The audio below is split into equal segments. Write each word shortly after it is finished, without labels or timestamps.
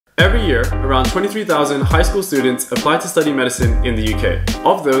Every year, around 23,000 high school students apply to study medicine in the UK.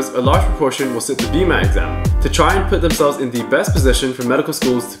 Of those, a large proportion will sit the BMAT exam to try and put themselves in the best position for medical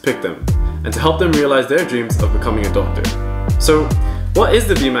schools to pick them, and to help them realize their dreams of becoming a doctor. So, what is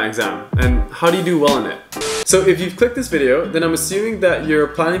the BMAT exam, and how do you do well in it? So if you've clicked this video, then I'm assuming that you're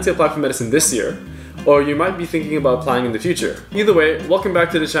planning to apply for medicine this year, or you might be thinking about applying in the future. Either way, welcome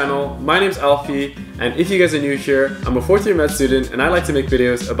back to the channel. My name's Alphie, and if you guys are new here, I'm a 4th year med student and I like to make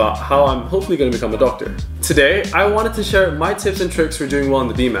videos about how I'm hopefully going to become a doctor. Today, I wanted to share my tips and tricks for doing well in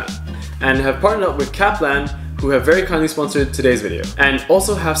the BMAT, and have partnered up with Kaplan, who have very kindly sponsored today's video, and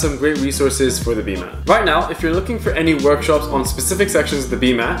also have some great resources for the BMAT. Right now, if you're looking for any workshops on specific sections of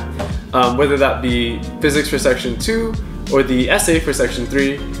the BMAT, whether that be physics for section 2 or the essay for section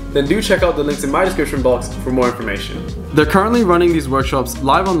 3, then do check out the links in my description box for more information. They're currently running these workshops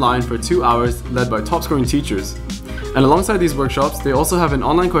live online for 2 hours, led by top scoring teachers. And alongside these workshops, they also have an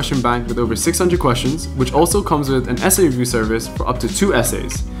online question bank with over 600 questions, which also comes with an essay review service for up to 2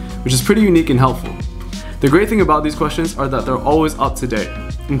 essays, which is pretty unique and helpful. The great thing about these questions are that they're always up to date,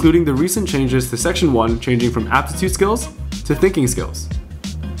 including the recent changes to section 1 changing from aptitude skills to thinking skills.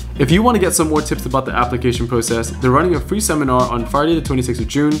 If you want to get some more tips about the application process, they're running a free seminar on Friday the 26th of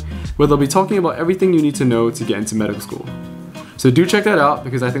June, where they'll be talking about everything you need to know to get into medical school. So do check that out,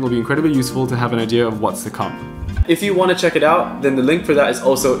 because I think it'll be incredibly useful to have an idea of what's to come. If you want to check it out, then the link for that is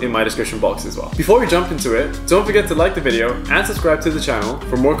also in my description box as well. Before we jump into it, don't forget to like the video and subscribe to the channel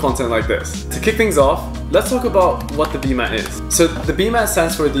for more content like this. To kick things off, let's talk about what the BMAT is. So the BMAT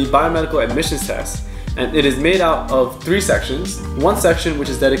stands for the Biomedical Admissions Test, and it is made out of 3 sections. One section which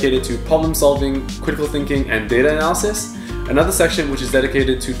is dedicated to problem solving, critical thinking, and data analysis. Another section which is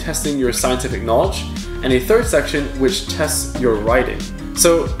dedicated to testing your scientific knowledge. And a third section which tests your writing.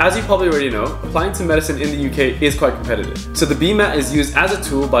 So, as you probably already know, applying to medicine in the UK is quite competitive. So the BMAT is used as a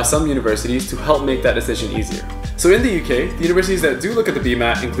tool by some universities to help make that decision easier. So in the UK, the universities that do look at the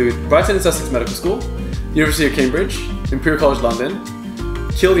BMAT include Brighton and Sussex Medical School, University of Cambridge, Imperial College London,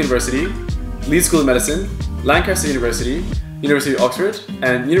 Keele University, Leeds School of Medicine, Lancaster University, University of Oxford,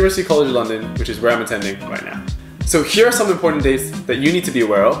 and University College London, which is where I'm attending right now. So here are some important dates that you need to be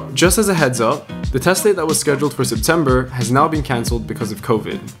aware of. Just as a heads up, the test date that was scheduled for September has now been cancelled because of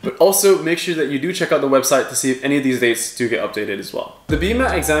COVID. But also make sure that you do check out the website to see if any of these dates do get updated as well. The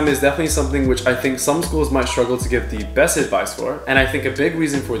BMAT exam is definitely something which I think some schools might struggle to give the best advice for, and I think a big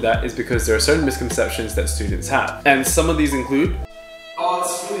reason for that is because there are certain misconceptions that students have. And some of these include, oh,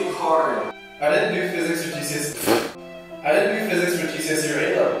 it's really hard. I didn't do physics for GCSE. I didn't do physics for GCSE or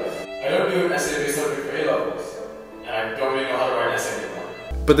A-levels. I don't do an essay-based subject for A-levels. And I don't really know how to write an essay anymore.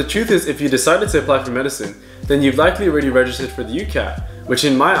 But the truth is, if you decided to apply for medicine, then you've likely already registered for the UCAT, which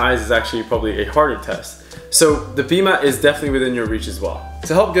in my eyes is actually probably a harder test. So the BMAT is definitely within your reach as well.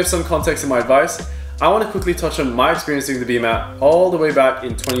 To help give some context to my advice, I want to quickly touch on my experience doing the BMAT all the way back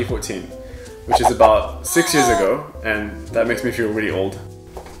in 2014, which is about 6 years ago, and that makes me feel really old.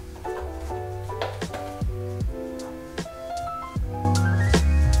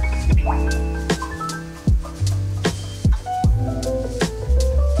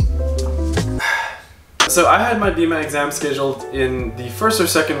 So I had my BMAT exam scheduled in the 1st or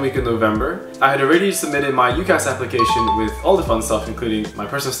 2nd week of November. I had already submitted my UCAT application with all the fun stuff, including my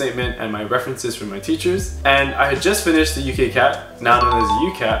personal statement and my references from my teachers. And I had just finished the UKCAT, now known as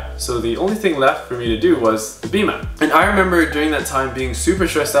the UCAT, so the only thing left for me to do was the BMAT. And I remember during that time being super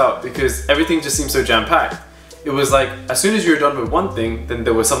stressed out because everything just seemed so jam-packed. It was like, as soon as you were done with one thing, then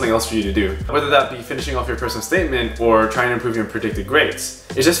there was something else for you to do. Whether that be finishing off your personal statement or trying to improve your predicted grades.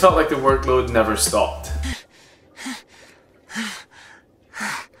 It just felt like the workload never stopped.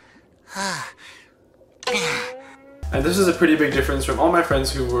 And this is a pretty big difference from all my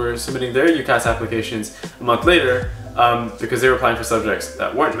friends who were submitting their UCAT applications a month later because they were applying for subjects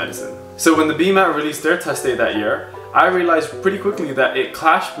that weren't medicine. So when the BMAT released their test date that year, I realized pretty quickly that it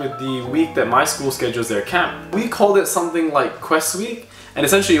clashed with the week that my school schedules their camp. We called it something like Quest Week, and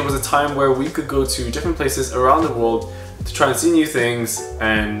essentially it was a time where we could go to different places around the world to try and see new things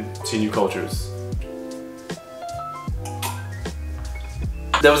and see new cultures.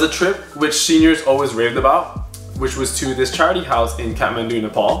 There was a trip which seniors always raved about, which was to this charity house in Kathmandu,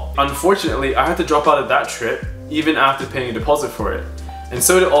 Nepal. Unfortunately, I had to drop out of that trip even after paying a deposit for it. And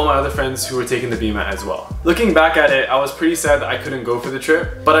so did all my other friends who were taking the BMAT as well. Looking back at it, I was pretty sad that I couldn't go for the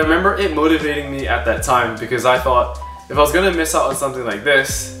trip, but I remember it motivating me at that time because I thought, if I was gonna miss out on something like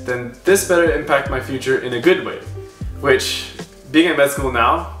this, then this better impact my future in a good way. Which, being in med school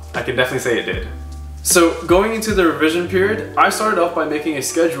now, I can definitely say it did. So going into the revision period, I started off by making a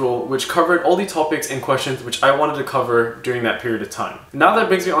schedule which covered all the topics and questions which I wanted to cover during that period of time. Now that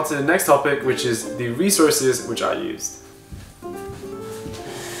brings me on to the next topic, which is the resources which I used.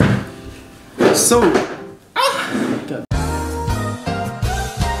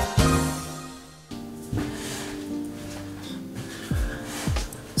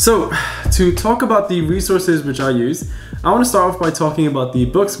 So to talk about the resources which I use, I want to start off by talking about the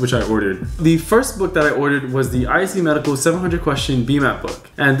books which I ordered. The first book that I ordered was the IC Medical 700 question BMAT book.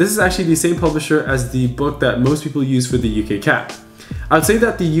 And this is actually the same publisher as the book that most people use for the UCAT. I'd say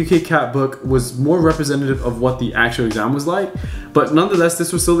that the UCAT book was more representative of what the actual exam was like, but nonetheless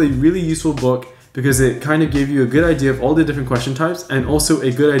this was still a really useful book because it kind of gave you a good idea of all the different question types and also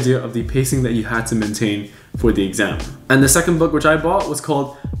a good idea of the pacing that you had to maintain for the exam. And the second book which I bought was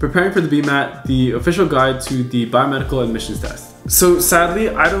called Preparing for the BMAT, the official guide to the biomedical admissions test. So sadly,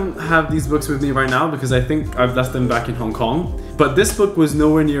 I don't have these books with me right now because I think I've left them back in Hong Kong. But this book was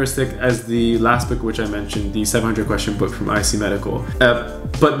nowhere near as thick as the last book which I mentioned, the 700 question book from IC Medical.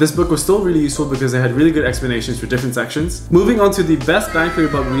 But this book was still really useful because it had really good explanations for different sections. Moving on to the best bang for your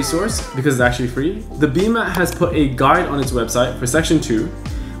buck resource, because it's actually free. The BMAT has put a guide on its website for section 2,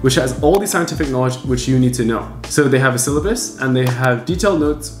 which has all the scientific knowledge which you need to know. So they have a syllabus and they have detailed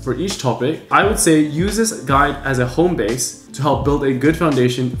notes for each topic. I would say use this guide as a home base to help build a good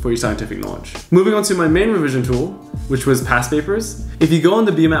foundation for your scientific knowledge. Moving on to my main revision tool, which was past papers. If you go on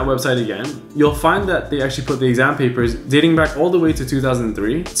the BMAT website again, you'll find that they actually put the exam papers dating back all the way to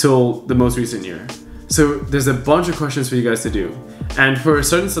 2003 till the most recent year. So there's a bunch of questions for you guys to do. And for a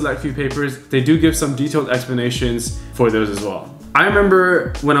certain select few papers, they do give some detailed explanations for those as well. I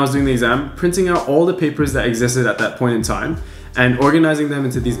remember when I was doing the exam, printing out all the papers that existed at that point in time and organizing them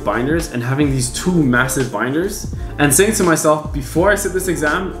into these binders and having these two massive binders and saying to myself, before I sit this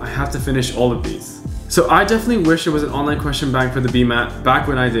exam, I have to finish all of these. So I definitely wish there was an online question bank for the BMAT back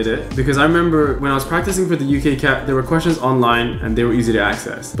when I did it, because I remember when I was practicing for the UCAT, there were questions online and they were easy to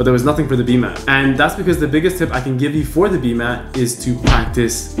access, but there was nothing for the BMAT. And that's because the biggest tip I can give you for the BMAT is to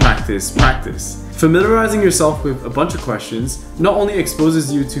practice, practice, practice. Familiarizing yourself with a bunch of questions not only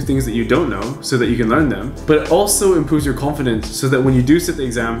exposes you to things that you don't know so that you can learn them, but it also improves your confidence so that when you do sit the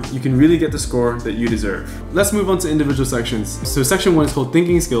exam, you can really get the score that you deserve. Let's move on to individual sections. So section 1 is called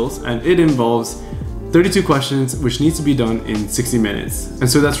Thinking Skills, and it involves 32 questions which need to be done in 60 minutes. And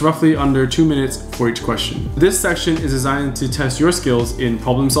so that's roughly under 2 minutes for each question. This section is designed to test your skills in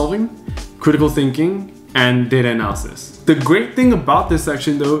problem solving, critical thinking, and data analysis. The great thing about this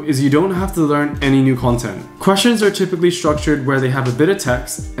section though is you don't have to learn any new content. Questions are typically structured where they have a bit of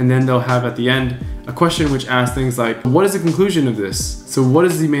text and then they'll have at the end a question which asks things like, what is the conclusion of this? So what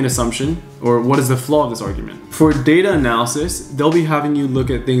is the main assumption, or what is the flaw of this argument? For data analysis, they'll be having you look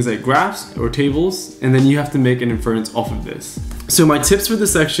at things like graphs or tables, and then you have to make an inference off of this. So my tips for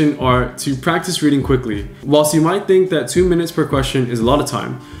this section are to practice reading quickly. Whilst you might think that 2 minutes per question is a lot of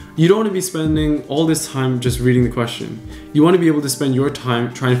time, you don't want to be spending all this time just reading the question. You want to be able to spend your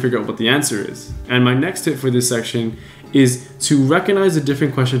time trying to figure out what the answer is. And my next tip for this section is to recognize the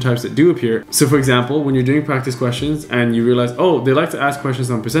different question types that do appear. So for example, when you're doing practice questions and you realize, oh, they like to ask questions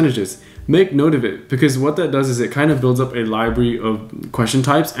on percentages, make note of it, because what that does is it kind of builds up a library of question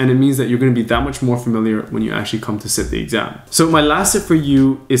types, and it means that you're going to be that much more familiar when you actually come to sit the exam. So my last tip for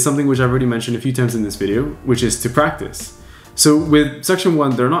you is something which I've already mentioned a few times in this video, which is to practice. So with section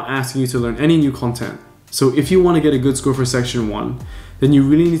 1, they're not asking you to learn any new content. So if you want to get a good score for section 1, then you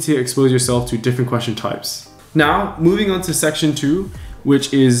really need to expose yourself to different question types. Now, moving on to section 2,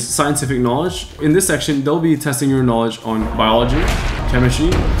 which is scientific knowledge. In this section, they'll be testing your knowledge on biology, chemistry,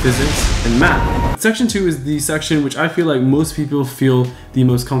 physics, and math. Section 2 is the section which I feel like most people feel the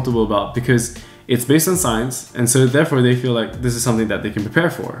most comfortable about because it's based on science, and so therefore they feel like this is something that they can prepare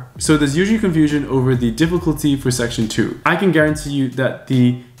for. So there's usually confusion over the difficulty for section 2. I can guarantee you that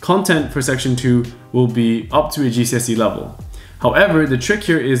the content for section 2 will be up to a GCSE level. However, the trick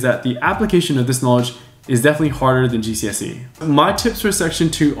here is that the application of this knowledge is definitely harder than GCSE. My tips for section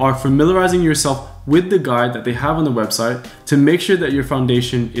 2 are familiarizing yourself with the guide that they have on the website to make sure that your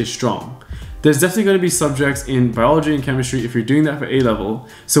foundation is strong. There's definitely going to be subjects in biology and chemistry if you're doing that for A level,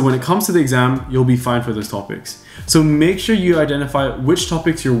 so when it comes to the exam, you'll be fine for those topics. So make sure you identify which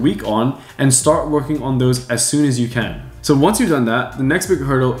topics you're weak on and start working on those as soon as you can. So once you've done that, the next big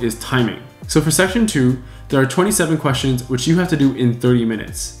hurdle is timing. So for section 2, there are 27 questions which you have to do in 30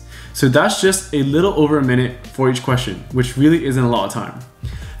 minutes. So that's just a little over a minute for each question, which really isn't a lot of time.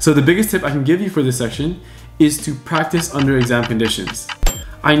 So the biggest tip I can give you for this section is to practice under exam conditions.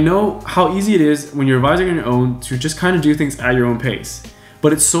 I know how easy it is when you're revising on your own to just kind of do things at your own pace.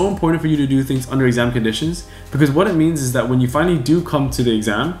 but it's so important for you to do things under exam conditions, because what it means is that when you finally do come to the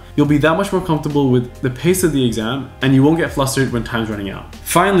exam, you'll be that much more comfortable with the pace of the exam and you won't get flustered when time's running out.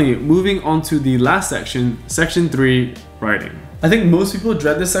 Finally, moving on to the last section, section 3, writing. I think most people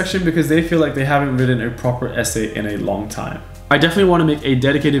dread this section because they feel like they haven't written a proper essay in a long time. I definitely want to make a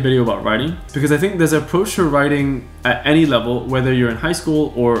dedicated video about writing because I think there's an approach to writing at any level, whether you're in high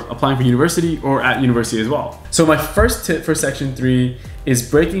school or applying for university or at university as well. So my first tip for section 3 is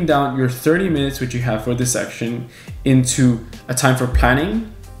breaking down your 30 minutes which you have for this section into a time for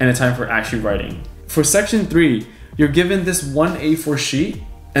planning and a time for actually writing. For section 3, you're given this one A4 sheet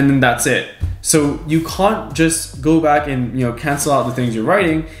and then that's it. So you can't just go back and cancel out the things you're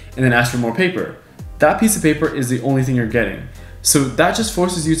writing and then ask for more paper. That piece of paper is the only thing you're getting. So that just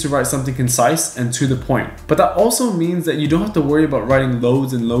forces you to write something concise and to the point. But that also means that you don't have to worry about writing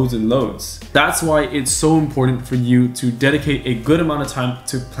loads and loads and loads. That's why it's so important for you to dedicate a good amount of time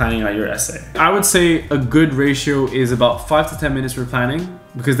to planning out your essay. I would say a good ratio is about 5 to 10 minutes for planning,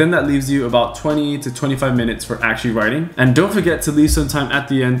 because then that leaves you about 20 to 25 minutes for actually writing. And don't forget to leave some time at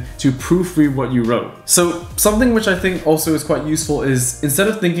the end to proofread what you wrote. So something which I think also is quite useful is, instead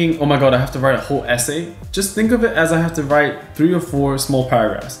of thinking, oh my god, I have to write a whole essay, just think of it as I have to write 3 or 4 small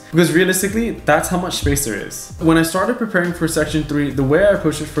paragraphs. Because realistically, that's how much space there is. When I started preparing for section 3, the way I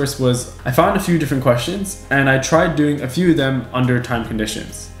approached it first was I found a few different questions and I tried doing a few of them under time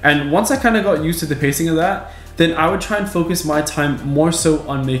conditions. And once I kind of got used to the pacing of that, then I would try and focus my time more so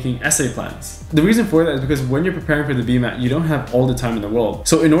on making essay plans. The reason for that is because when you're preparing for the BMAT, you don't have all the time in the world.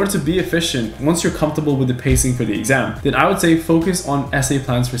 So in order to be efficient, once you're comfortable with the pacing for the exam, then I would say focus on essay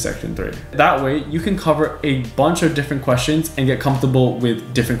plans for section 3. That way, you can cover a bunch of different questions and get comfortable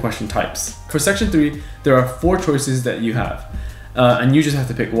with different question types. For section 3, there are 4 choices that you have, and you just have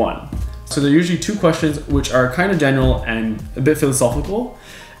to pick one. So there are usually 2 questions which are kind of general and a bit philosophical.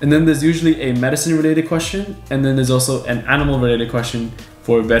 And then there's usually a medicine related question, and then there's also an animal related question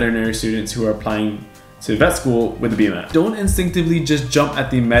for veterinary students who are applying to vet school with the BMAT. Don't instinctively just jump at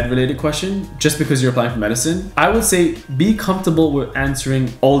the med related question just because you're applying for medicine. I would say be comfortable with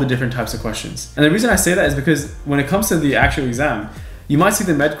answering all the different types of questions. And the reason I say that is because when it comes to the actual exam, you might see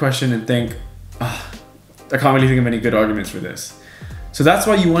the med question and think, I can't really think of any good arguments for this. So that's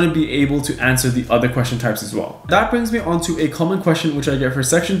why you want to be able to answer the other question types as well. That brings me on to a common question which I get for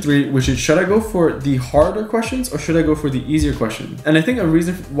section 3, which is, should I go for the harder questions or should I go for the easier question? And I think a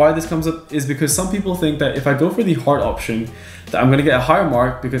reason why this comes up is because some people think that if I go for the hard option, that I'm going to get a higher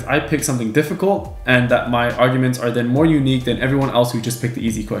mark because I picked something difficult and that my arguments are then more unique than everyone else who just picked the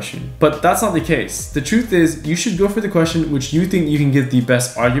easy question. But that's not the case. The truth is, you should go for the question which you think you can give the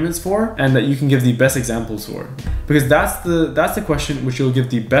best arguments for and that you can give the best examples for. Because that's the question which you'll give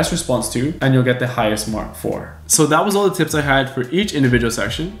the best response to and you'll get the highest mark for. So that was all the tips I had for each individual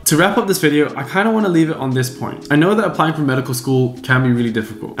section. To wrap up this video, I kind of want to leave it on this point. I know that applying for medical school can be really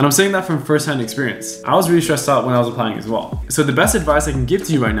difficult, and I'm saying that from first-hand experience. I was really stressed out when I was applying as well. So the best advice I can give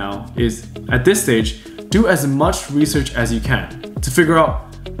to you right now is, at this stage, do as much research as you can to figure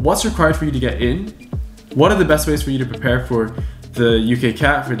out what's required for you to get in, what are the best ways for you to prepare for the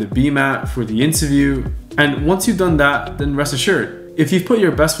UCAT, for the BMAT, for the interview, and once you've done that, then rest assured, if you've put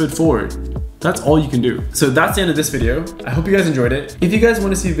your best foot forward, that's all you can do. So that's the end of this video. I hope you guys enjoyed it. If you guys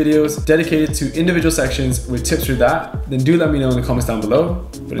want to see videos dedicated to individual sections with tips for that, then do let me know in the comments down below.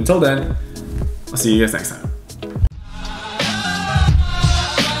 But until then, I'll see you guys next time.